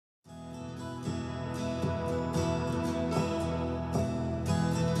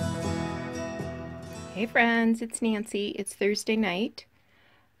Hey friends, it's Nancy. It's Thursday night.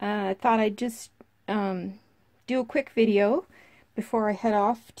 I thought I'd just do a quick video before I head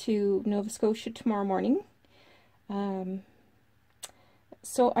off to Nova Scotia tomorrow morning.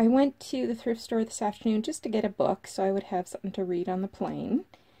 So I went to the thrift store this afternoon just to get a book so I would have something to read on the plane.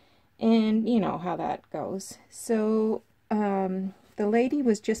 And you know how that goes. So the lady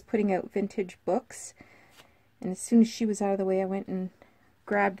was just putting out vintage books, and as soon as she was out of the way I went and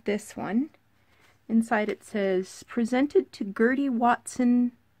grabbed this one. Inside it says, presented to Gertie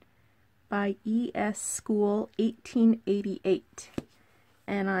Watson by E.S. School, 1888.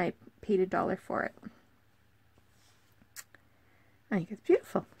 And I paid $1 for it. I think it's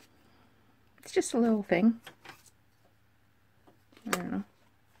beautiful. It's just a little thing. I don't know.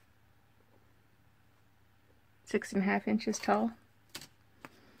 6.5 inches tall.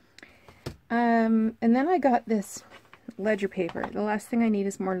 And then I got this ledger paper. The last thing I need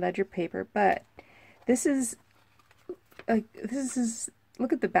is more ledger paper, but this is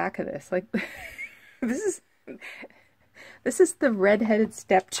look at the back of this. Like this is the red-headed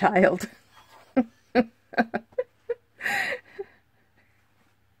stepchild.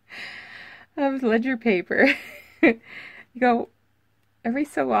 Of ledger paper. You go every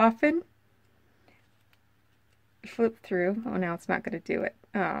so often, flip through. Oh, now it's not going to do it.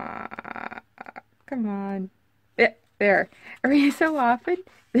 Come on. There. Every so often,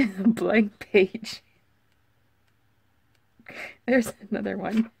 there's a blank page. There's another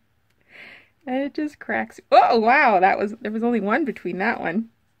one. And it just cracks. Oh, wow. There was only one between that one.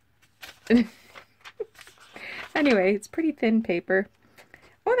 Anyway, it's pretty thin paper.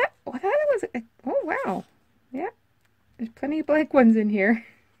 Oh, that was, oh, wow. Yeah. There's plenty of blank ones in here.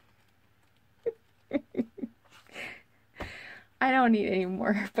 I don't need any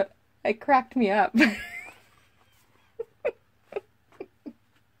more, but it cracked me up.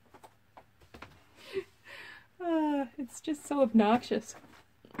 It's just so obnoxious.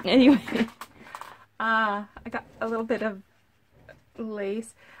 Anyway, I got a little bit of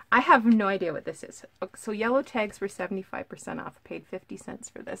lace. I have no idea what this is. So yellow tags were 75% off. I paid 50 cents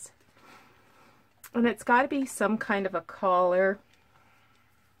for this. And it's got to be some kind of a collar.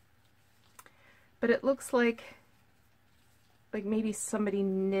 But it looks like maybe somebody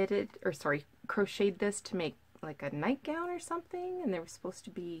knitted, or sorry, crocheted this to make like a nightgown or something. And they were supposed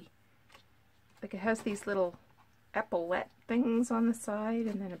to be, like, it has these little epaulette things on the side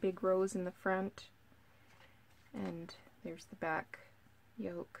and then a big rose in the front, and there's the back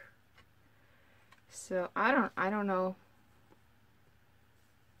yoke. So I don't know,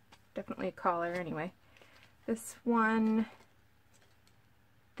 definitely a collar. Anyway, this one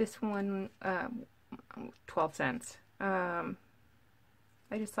 12 cents. I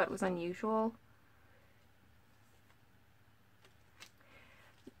just thought it was unusual.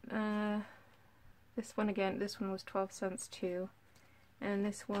 This one again, this one was 12 cents too. And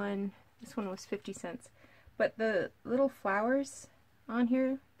this one was 50 cents. But the little flowers on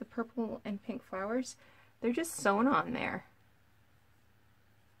here, the purple and pink flowers, they're just sewn on there.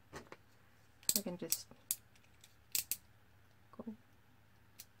 I can just go.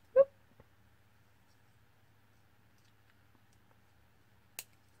 Whoop.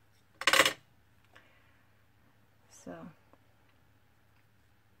 So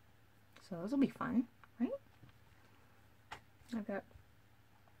those will be fun, right? I've got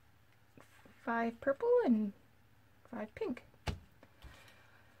 5 purple and 5 pink.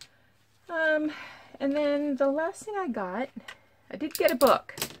 And then the last thing I did get a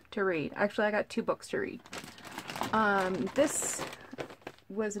book to read. Actually, I got 2 books to read. This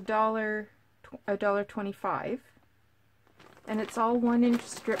was $1.25, and it's all 1-inch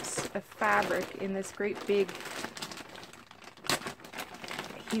strips of fabric in this great big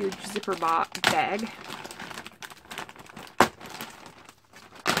huge zipper bag.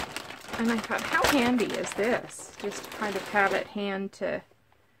 And I thought, how handy is this? Just to kind of have at hand to,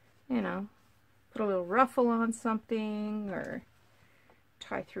 you know, put a little ruffle on something or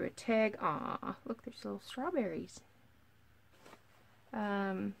tie through a tag. Aw, look, there's little strawberries.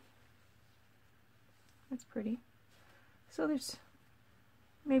 That's pretty. So there's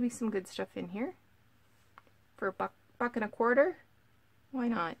maybe some good stuff in here for $1.25. Why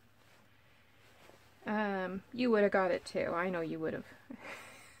not? You would have got it too. I know you would have.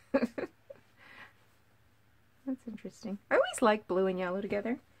 That's interesting. I always like blue and yellow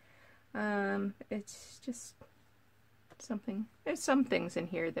together. It's just something. There's some things in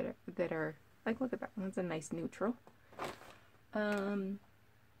here that are like, look at that one's a nice neutral. Anyway,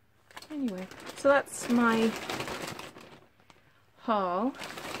 so that's my haul.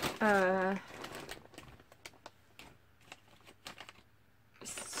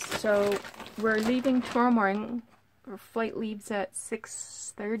 So we're leaving tomorrow morning. Our flight leaves at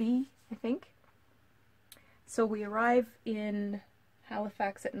 6:30, I think. So we arrive in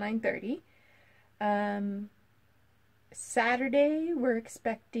Halifax at 9:30. Saturday, we're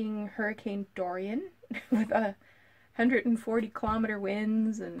expecting Hurricane Dorian with 140-kilometer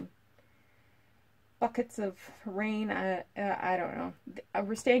winds and buckets of rain. I don't know.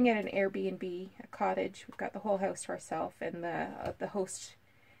 We're staying at an Airbnb, a cottage. We've got the whole house to ourselves, and the host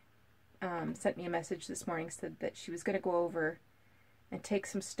sent me a message this morning, said that she was going to go over and take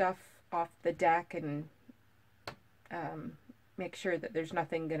some stuff off the deck and make sure that there's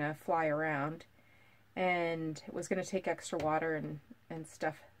nothing going to fly around, and was going to take extra water and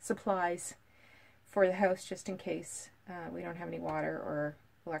stuff, supplies for the house just in case we don't have any water or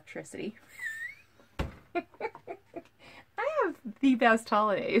electricity. I have the best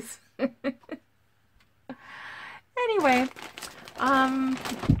holidays. Anyway,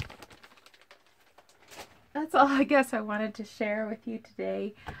 that's all I guess I wanted to share with you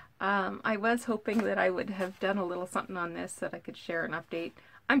today. I was hoping that I would have done a little something on this that I could share an update.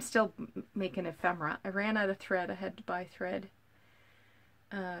 I'm still making ephemera. I ran out of thread. I had to buy thread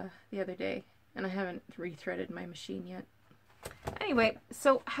the other day, and I haven't rethreaded my machine yet. Anyway,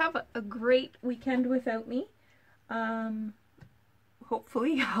 so have a great weekend without me.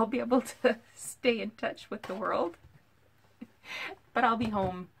 Hopefully I'll be able to stay in touch with the world. But I'll be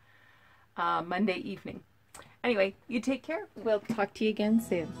home Monday evening. Anyway, you take care. We'll talk to you again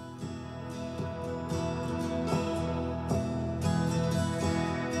soon.